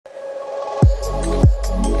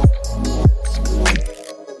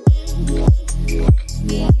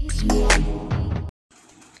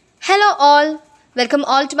all, welcome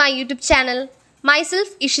all to my YouTube channel. Myself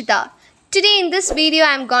Ishitha. Today in this video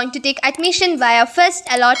I am going to take admission via first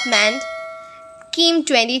allotment KEAM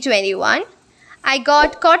 2021. I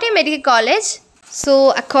got Kottayam Medical College.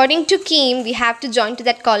 So according to KEAM we have to join to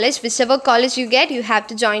that college. Whichever college you get, you have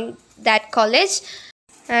to join that college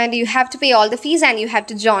and you have to pay all the fees and you have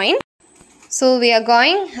to join. So we are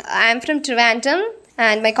going. I am from Trivandrum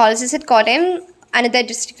and my college is at Kottayam, another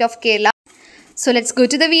district of Kerala. So let's go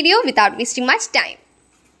to the video without wasting much time.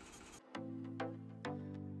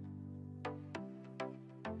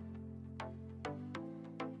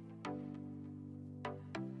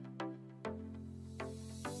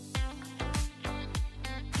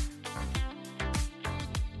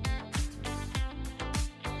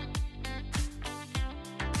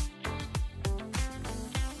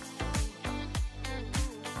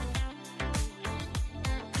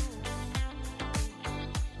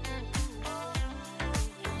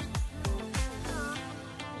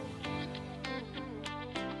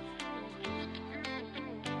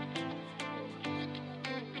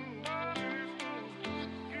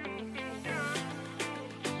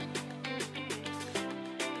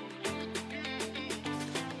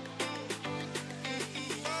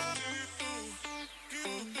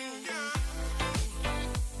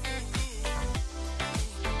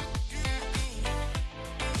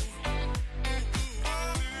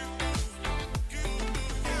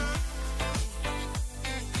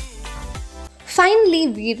 Finally,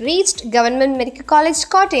 we reached Government Medical College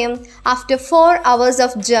Kottayam after 4 hours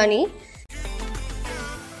of journey.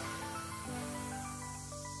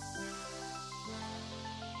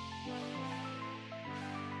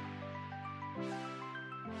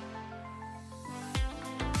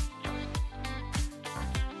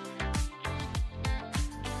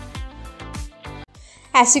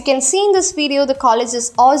 As you can see in this video, the college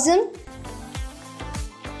is awesome.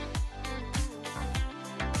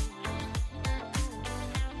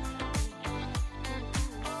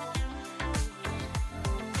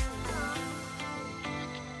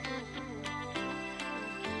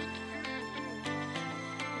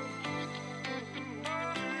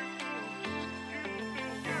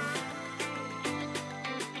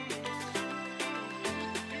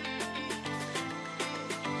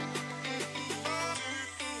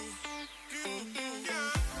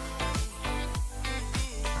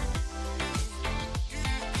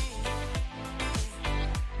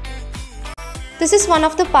 This is one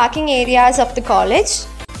of the parking areas of the college.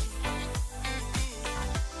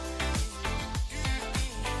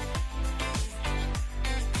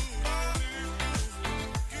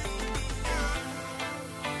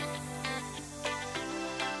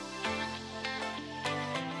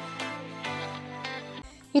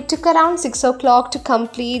 It took around 6 o'clock to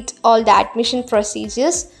complete all the admission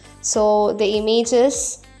procedures. So the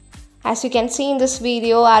images, as you can see in this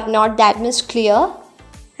video, are not that much clear.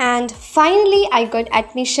 And finally, I got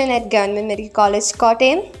admission at Government Medical College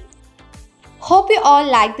Kottayam. Hope you all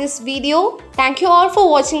like this video. Thank you all for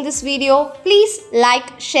watching this video. Please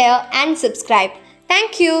like, share and subscribe.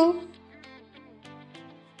 Thank you.